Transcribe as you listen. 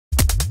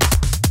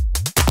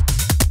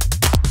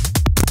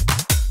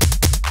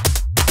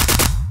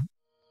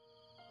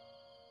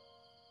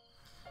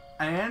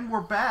And we're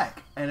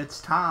back, and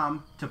it's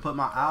time to put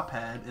my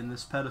iPad in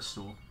this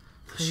pedestal.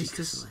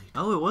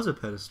 Oh, it was a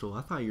pedestal.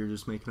 I thought you were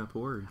just making up a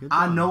word. Good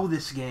I job. know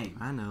this game.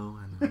 I know.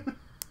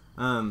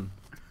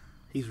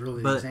 He's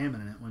really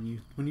examining it.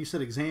 When you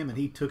said examine,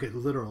 he took it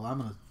literal. I'm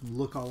gonna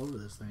look all over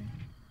this thing.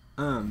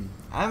 I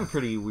have a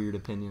pretty weird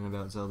opinion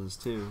about Zeldas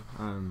too.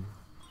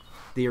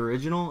 The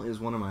original is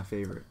one of my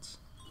favorites.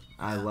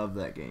 I love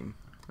that game.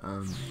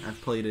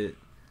 I've played it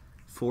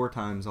 4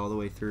 times all the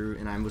way through,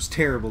 and I was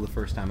terrible the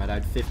first time. I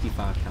died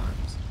 55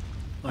 times.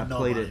 Well,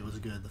 nobody was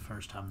good the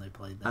first time they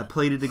played that. I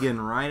played it again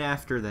right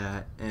after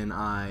that, and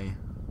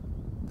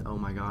oh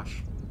my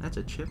gosh, that's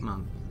a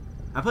chipmunk.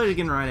 I played it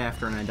again right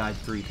after, and I died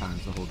 3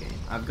 times the whole game.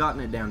 I've gotten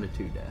it down to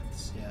 2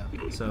 deaths.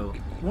 Yeah. So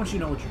once you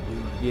know what you're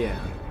doing. Yeah.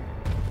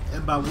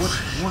 And by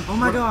oh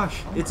my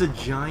gosh, it's a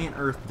giant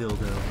earth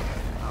dildo.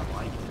 I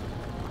like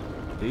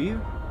it. Do you?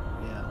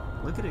 Yeah.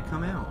 Look at it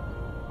come out.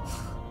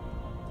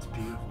 It's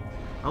beautiful.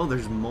 Oh,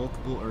 there's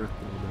multiple earth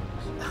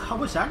dildos. I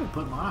wish I could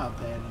put my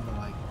iPad into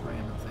like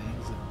random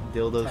things. And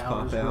dildos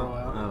pop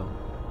out. Oh.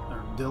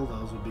 Or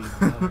dildos would be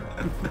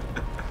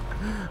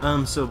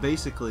better. So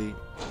basically,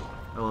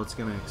 it's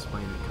gonna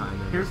explain it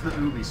kind of. Here's the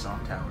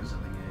Ubisoft towers in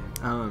the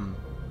game.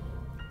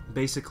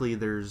 Basically,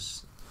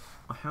 there's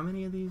how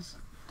many of these?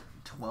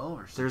 12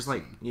 or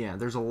 16.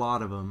 There's a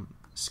lot of them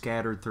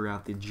scattered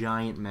throughout the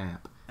giant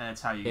map. And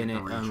that's how you get the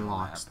regional And it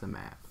unlocks map. the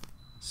map.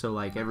 So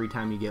like every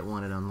time you get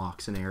one, it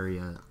unlocks an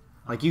area.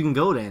 Like you can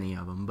go to any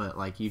of them, but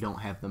like you don't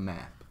have the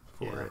map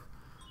for it.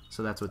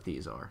 So that's what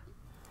these are.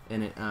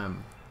 And it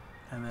and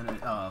then it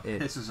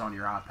pisses on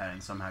your iPad,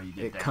 and somehow you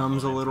get it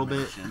comes a little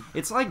bit.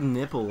 It's like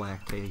nipple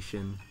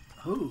lactation.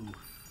 Ooh.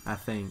 I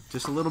think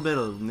just a little bit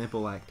of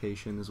nipple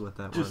lactation is what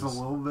that was. Just a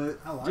little bit.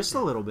 I like just it.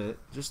 a little bit,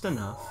 just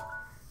enough.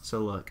 So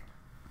look.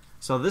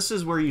 So this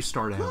is where you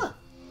start out.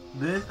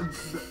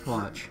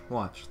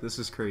 Watch. This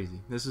is crazy.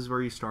 This is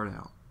where you start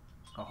out.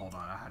 Oh, hold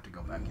on. I have to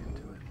go back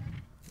into it.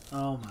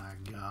 Oh my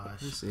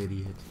gosh. This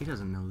idiot. He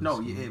doesn't know this.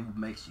 No, it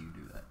makes you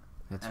do that.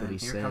 That's and what he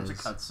says. Here comes a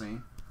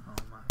cutscene. Oh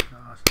my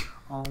gosh.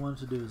 All I wanted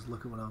to do is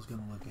look at what I was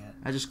going to look at.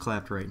 I just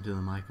clapped right into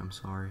the mic. I'm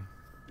sorry.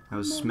 I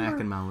was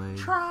smacking my leg.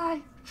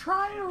 Try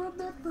to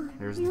remember.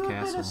 There's the you castle.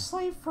 have been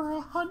asleep for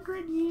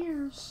 100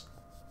 years.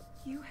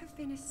 You have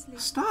been asleep.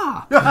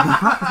 Stop!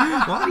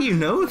 Why do you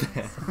know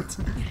that?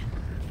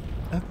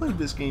 I played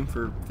this game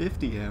for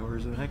 50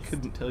 hours and I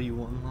couldn't tell you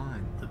one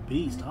line. The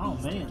Beast. Oh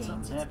Beast man, gains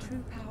something's its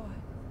happening. true power.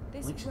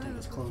 This Link should take world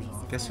his clothes will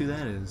off. be Guess who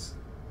that is?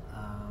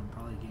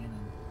 Probably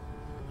Ganon.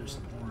 There's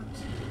some horns.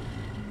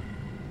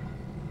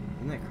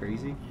 Isn't that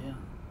crazy? Yeah.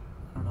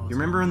 I don't know. You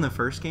remember in the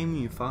first game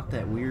you fought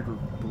that weird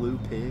blue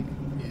pig?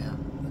 Yeah,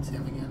 that's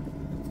him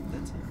again.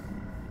 That's it.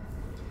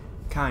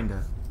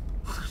 Kinda.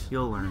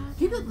 You'll learn.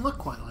 He didn't look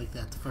quite like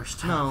that the first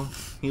time. No,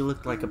 he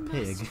looked like a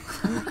pig.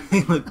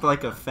 He looked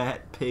like a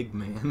fat pig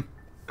man.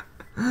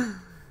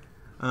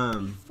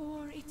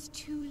 Before it's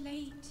too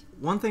late.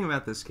 One thing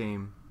about this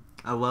game,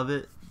 I love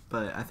it,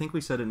 but I think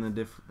we said it in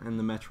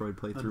the Metroid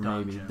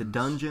playthrough. Maybe the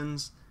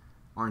dungeons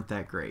aren't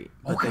that great,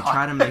 but they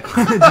try to make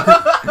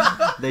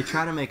they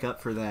try to make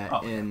up for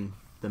that in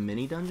the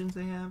mini dungeons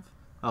they have.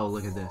 Oh,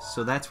 look at this!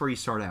 So that's where you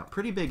start out.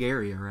 Pretty big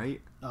area, right?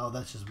 Oh,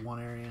 that's just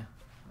one area.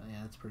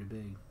 Yeah, that's pretty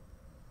big.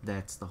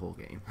 That's the whole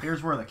game.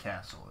 Here's where the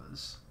castle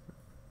is.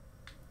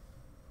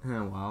 Isn't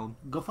that wild?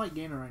 Go fight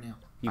Ganon right now.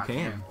 You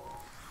can.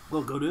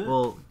 Well, go do it.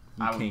 Well,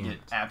 you I would can't get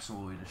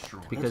absolutely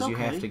destroyed. because you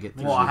have okay. to get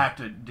through. Well, I have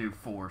to do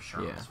 4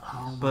 shrines. Yeah.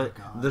 Oh my But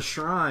God. the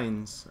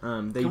shrines,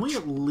 they. Can we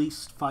at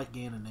least fight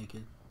Ganon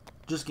naked?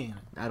 Just Ganon.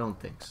 I don't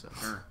think so.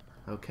 Sure.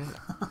 Okay.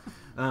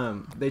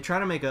 They try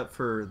to make up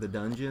for the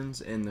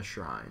dungeons and the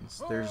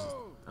shrines. There's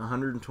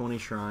 120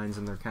 shrines,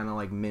 and they're kind of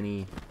like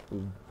mini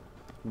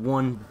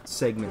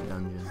one-segment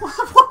dungeons.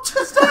 What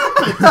just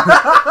happened?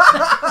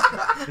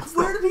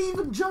 Where did he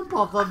even jump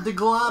off of to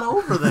go out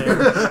over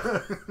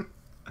there?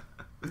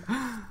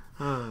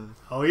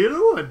 How you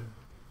doing?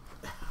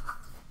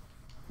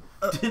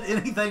 Did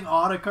anything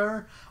odd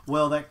occur?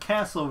 Well, that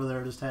castle over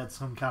there just had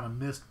some kind of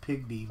mist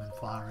pig demon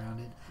fly around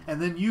it,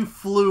 and then you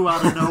flew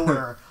out of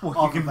nowhere. Well,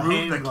 off you of can move the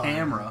hand glider.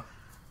 camera.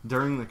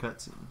 During the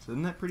cutscenes.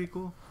 Isn't that pretty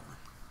cool?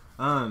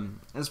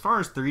 As far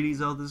as 3D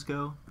Zeldas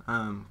go,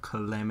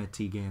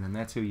 Calamity Ganon.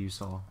 That's who you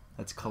saw.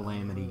 That's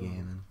Calamity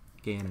Ganon.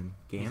 Ganon.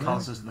 He Ganon?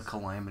 causes the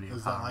calamity of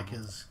Is that Hyrule. like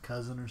his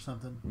cousin or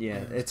something? Yeah,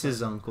 it's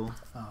his uncle.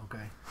 Oh,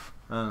 okay.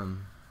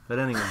 But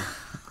anyway,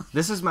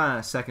 this is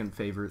my second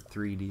favorite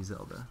 3D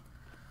Zelda.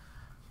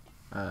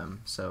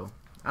 So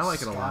I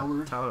like it a lot.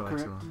 Skyward, Tyler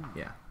likes it a correct? lot.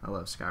 Yeah, I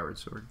love Skyward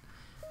Sword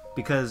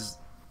because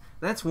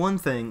that's one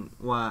thing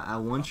why I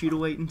want you to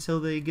wait until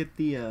they get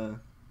the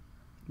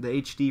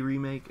HD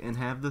remake and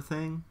have the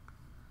thing,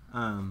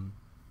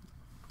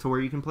 to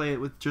where you can play it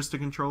with just a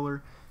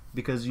controller,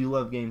 because you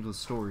love games with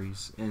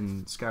stories,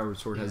 and Skyward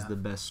Sword has the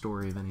best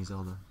story of any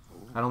Zelda.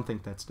 I don't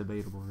think that's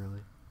debatable,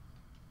 really.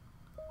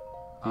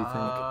 Do you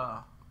think?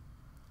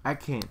 I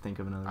can't think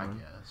of another one.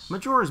 guess.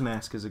 Majora's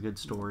Mask is a good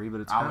story,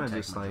 but it's I kind would of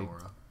take just like,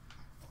 Majora.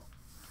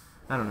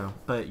 I don't know.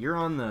 But you're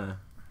on the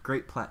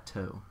Great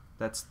Plateau.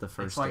 That's the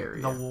first It's like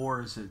area. the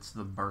wars. It's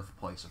the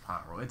birthplace of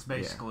Hyrule. It's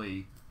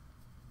basically,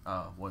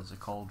 what is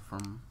it called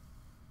from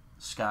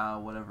Sky,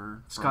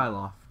 whatever?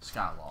 Skyloft.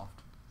 Skyloft.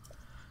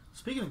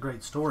 Speaking of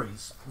great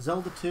stories,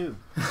 Zelda 2.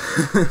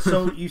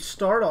 So you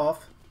start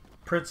off,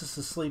 Princess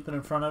is sleeping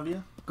in front of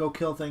you. Go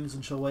kill things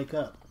and she'll wake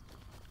up.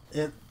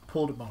 It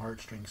pulled at my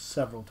heartstrings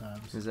several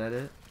times. Is that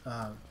it?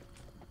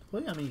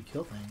 Well, yeah, I mean, you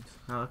kill things.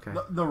 Oh, okay.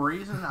 The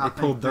reason I It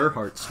pulled their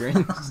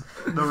heartstrings.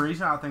 The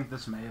reason I think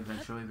this may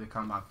eventually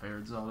become my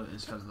favorite Zelda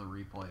is because of the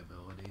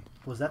replayability.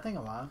 Was that thing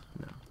alive?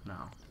 No.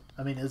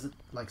 I mean, is it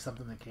like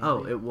something that came?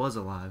 Oh, it was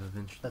alive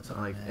eventually. That's what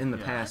I like meant. in the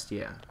Yeah. past,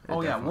 yeah. It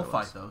Oh yeah, we'll definitely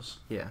fight was. those.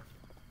 Yeah.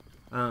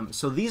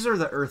 So these are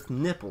the Earth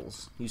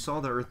nipples. You saw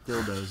the Earth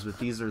dildos, but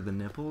these are the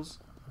nipples.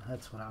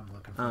 That's what I'm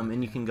looking for.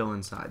 And you can go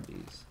inside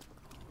these.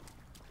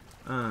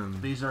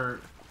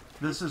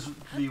 This is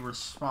the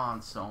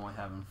response to only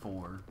having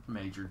 4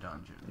 major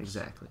dungeons.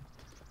 Exactly.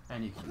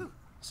 And you can.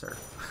 Sir.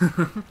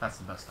 That's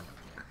the best thing.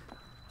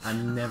 I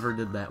never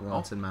did that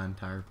once in my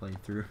entire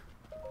playthrough.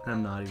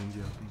 I'm not even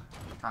joking.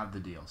 I have the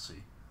DLC.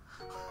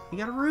 You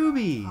got a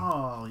ruby.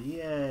 Oh,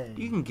 yay.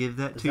 You can give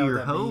that Is to that what your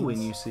that hoe means?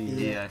 when you see her.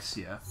 Yes,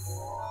 yeah.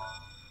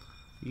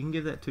 You can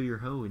give that to your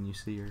hoe when you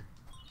see her.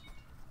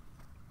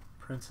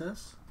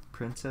 Princess?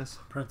 Princess.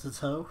 Princess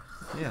Ho?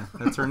 Yeah,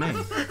 that's her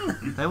name.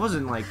 That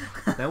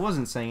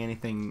wasn't saying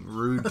anything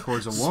rude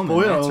towards a woman.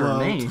 Spoiler That's her alert.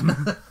 name.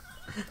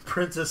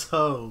 Princess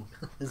Ho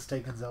is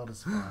taking Zelda's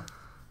spot.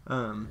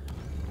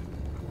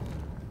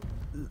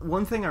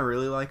 One thing I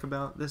really like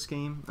about this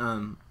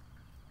game,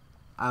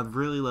 I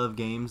really love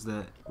games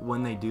that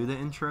when they do the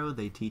intro,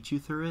 they teach you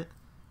through it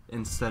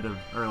instead of,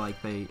 or like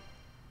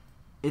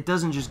it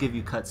doesn't just give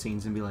you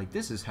cutscenes and be like,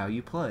 this is how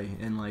you play,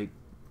 and like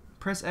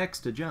press X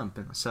to jump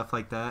and stuff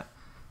like that.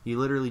 You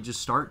literally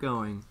just start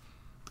going,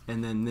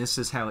 and then this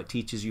is how it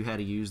teaches you how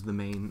to use the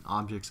main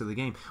objects of the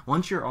game.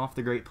 Once you're off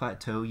the Great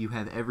Plateau, you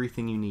have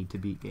everything you need to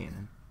beat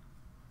Ganon.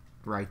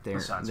 Right there,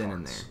 Besides then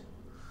and hearts. there.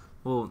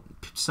 Well,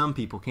 some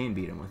people can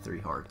beat him with 3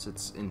 hearts.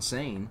 It's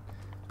insane.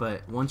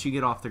 But once you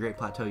get off the Great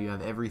Plateau, you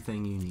have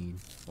everything you need,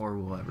 or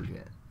will ever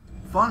get.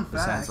 Fun fact.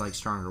 Besides, like,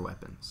 stronger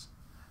weapons.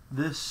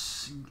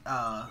 This,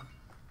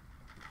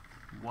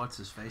 what's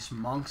his face?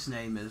 Monk's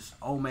name is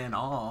Oman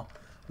All,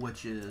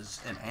 which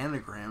is an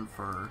anagram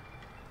for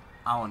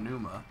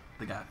Aonuma,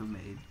 the guy who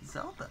made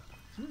Zelda.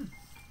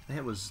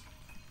 That was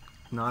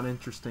not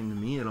interesting to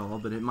me at all,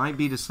 but it might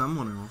be to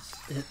someone else.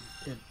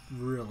 It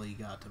really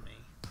got to me.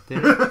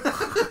 Did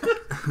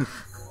it?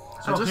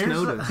 So I just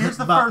noticed. Here's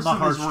the My first of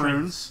his heartstrings.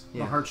 runes.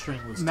 Yeah. My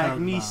heartstring was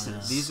Magnesis.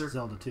 tugged by, These are-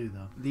 Zelda 2,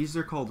 though. These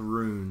are called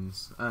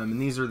runes, and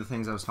these are the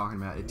things I was talking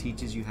about. It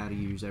teaches you how to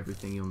use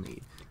everything you'll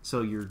need.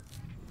 So your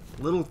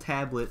little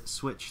tablet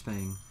switch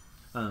thing,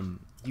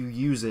 you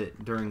use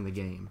it during the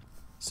game.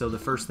 So the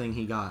first thing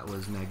he got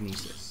was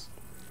magnesis.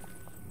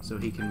 So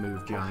he can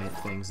move giant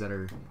things that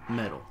are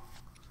metal,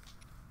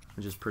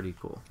 which is pretty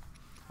cool.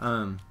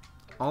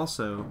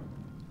 Also,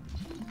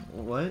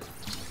 what?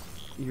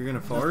 You're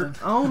gonna fart?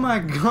 Nothing. Oh my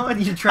god,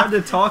 you tried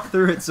to talk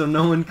through it so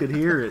no one could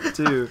hear it,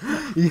 too.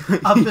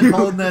 I've been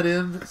holding that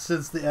in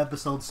since the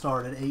episode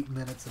started 8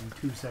 minutes and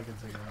 2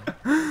 seconds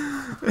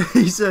ago.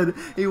 He said,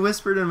 he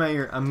whispered in my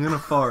ear, I'm gonna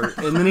fart,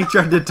 and then he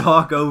tried to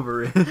talk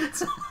over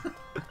it.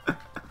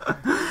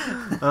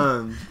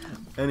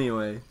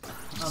 Anyway,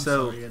 I'm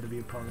so, sorry you had to be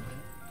a part of that.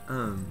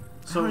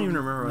 I don't even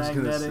remember what I was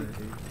gonna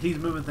say. He's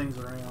moving things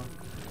around.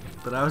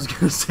 But I was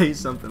gonna say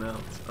something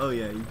else. Oh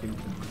yeah, you can.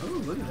 Oh,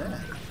 look at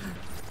that.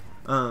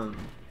 Damn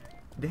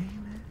it.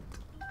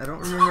 I don't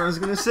remember what I was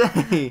gonna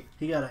say.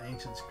 He got an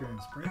ancient screw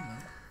and spring,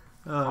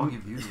 though. I'll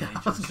give you the I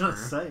ancient was going to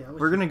screw. say. I wish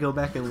We're gonna go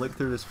back and look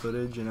through this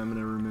footage, and I'm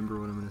gonna remember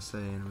what I'm gonna say,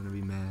 and I'm gonna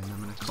be mad, and I'm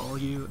gonna call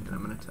you, and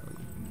I'm gonna tell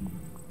you.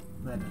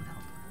 that didn't help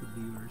the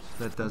viewers.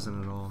 That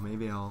doesn't at all.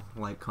 Maybe I'll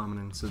like, comment,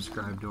 and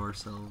subscribe to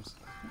ourselves.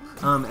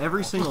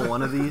 Every single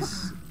one of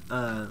these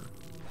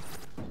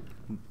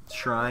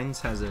shrines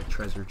has a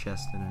treasure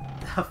chest in it.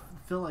 I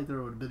feel like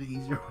there would have been an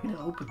easier way to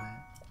open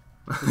that.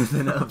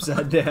 Than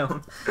upside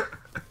down.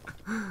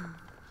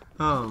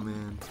 Oh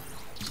man.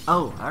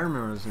 Oh, I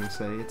remember what I was gonna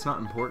say. It's not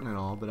important at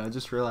all, but I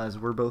just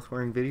realized we're both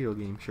wearing video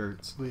game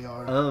shirts We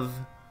are. of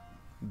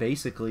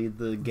basically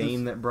the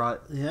game that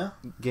brought Yeah,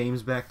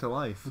 games back to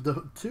life.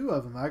 the 2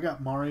 of them. I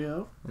got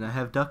Mario. And I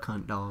have Duck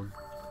Hunt Dog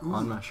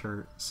on my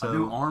shirt, A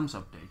new so ARMS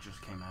update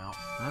just came out.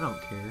 I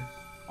don't care.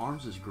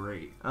 ARMS is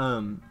great.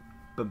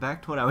 But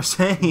back to what I was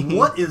saying.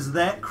 What is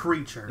that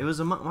creature? It was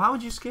a monk. Why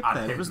would you skip I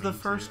that? It didn't was the mean to.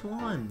 first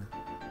one.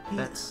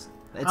 It's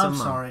a I'm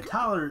monk.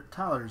 sorry.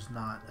 Tyler's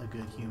not a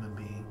good human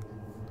being.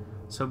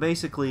 So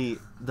basically,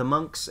 the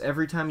monks,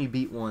 every time you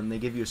beat one, they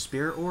give you a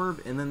spirit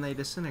orb, and then they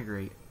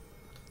disintegrate.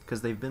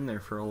 Because they've been there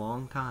for a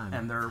long time.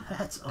 And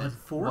That's what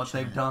unfortunate.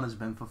 they've done has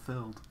been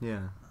fulfilled.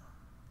 Yeah.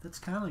 That's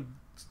kind of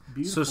So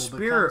beautiful.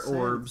 spirit but kinda sad at the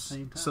orbs,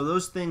 same time. so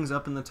those things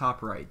up in the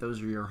top right,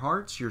 those are your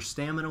hearts, your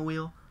stamina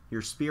wheel,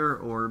 your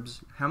spirit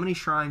orbs, how many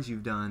shrines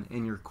you've done,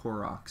 and your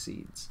Korok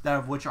seeds. That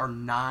of which are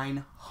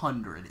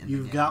 900 in the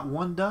You've game. got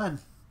one done.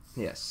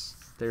 Yes.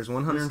 There's It's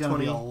going to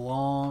 120. be a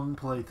long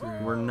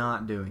playthrough. We're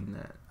not doing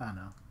that. I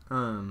know.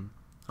 Oh,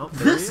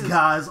 there This he is.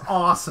 guy's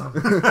awesome.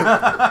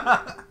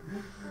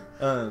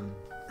 Um,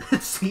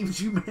 It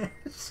seems you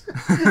managed.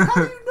 How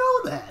do you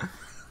know that?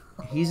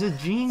 he's a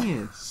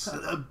genius.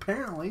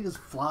 Apparently, he just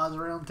flies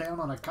around town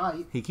on a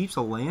kite. He keeps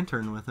a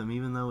lantern with him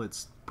even though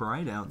it's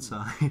bright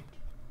outside.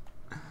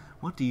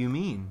 What do you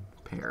mean?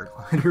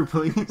 Paraglider,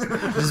 please.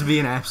 Just be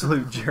an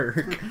absolute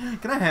jerk.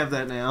 Can I have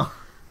that now?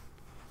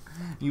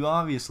 You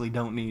obviously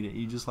don't need it.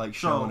 You just like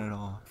showing it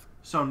off.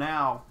 So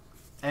now,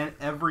 at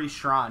every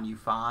shrine you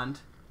find,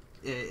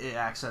 it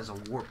acts as a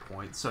warp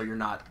point, so you're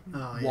not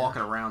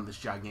walking around this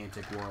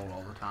gigantic world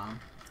all the time.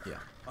 Yeah.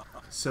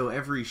 So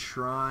every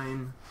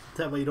shrine...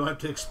 That way you don't have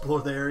to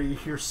explore the area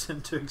you're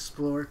sent to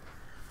explore.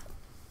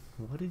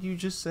 What did you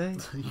just say?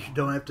 You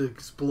don't have to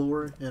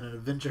explore in an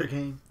adventure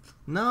game.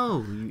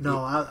 No.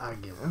 I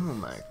get it. Oh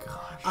my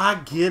gosh. I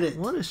get it.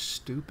 What a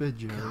stupid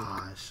joke.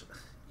 Gosh.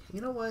 You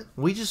know what?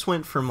 We just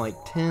went from like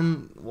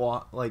 10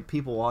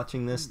 people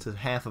watching this to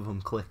half of them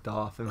clicked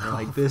off and were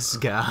like, this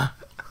guy.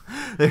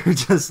 They were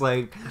just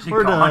like,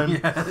 we're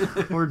done.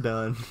 We're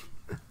done.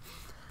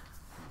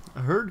 I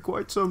heard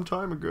quite some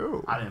time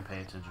ago. I didn't pay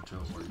attention to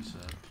a word you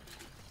said.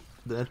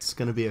 That's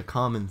going to be a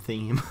common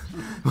theme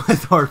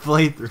with our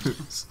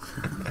playthroughs.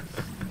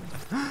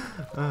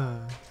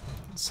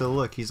 So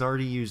look, he's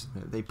already using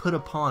it. They put a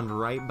pond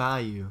right by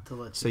you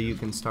so you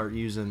can start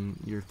using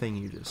your thing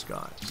you just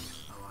got.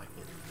 I like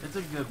it. It's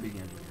a good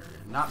beginning area.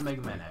 Not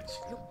Mega Man X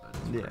good, but it's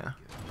pretty good.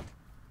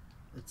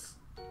 It's.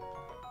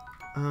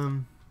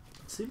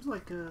 It seems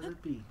like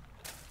it'd be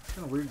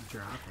kind of weird to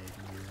drop it.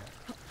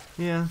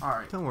 Yeah. All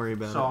right. Don't worry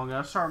about So I'm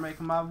gonna start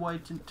making my way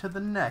to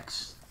the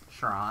next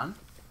shrine.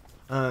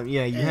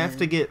 Yeah, you have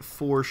to get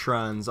 4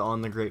 shrines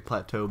on the Great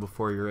Plateau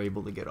before you're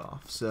able to get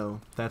off. So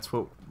that's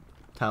what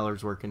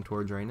Tyler's working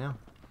towards right now.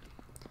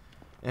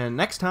 And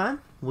next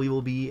time, we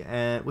will be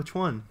at... Which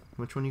one?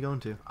 Which one are you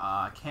going to?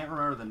 I can't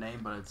remember the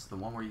name, but it's the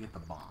one where you get the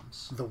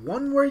bombs. The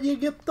one where you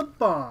get the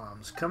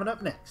bombs. Coming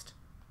up next.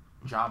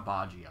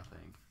 Jabaji, I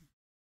think.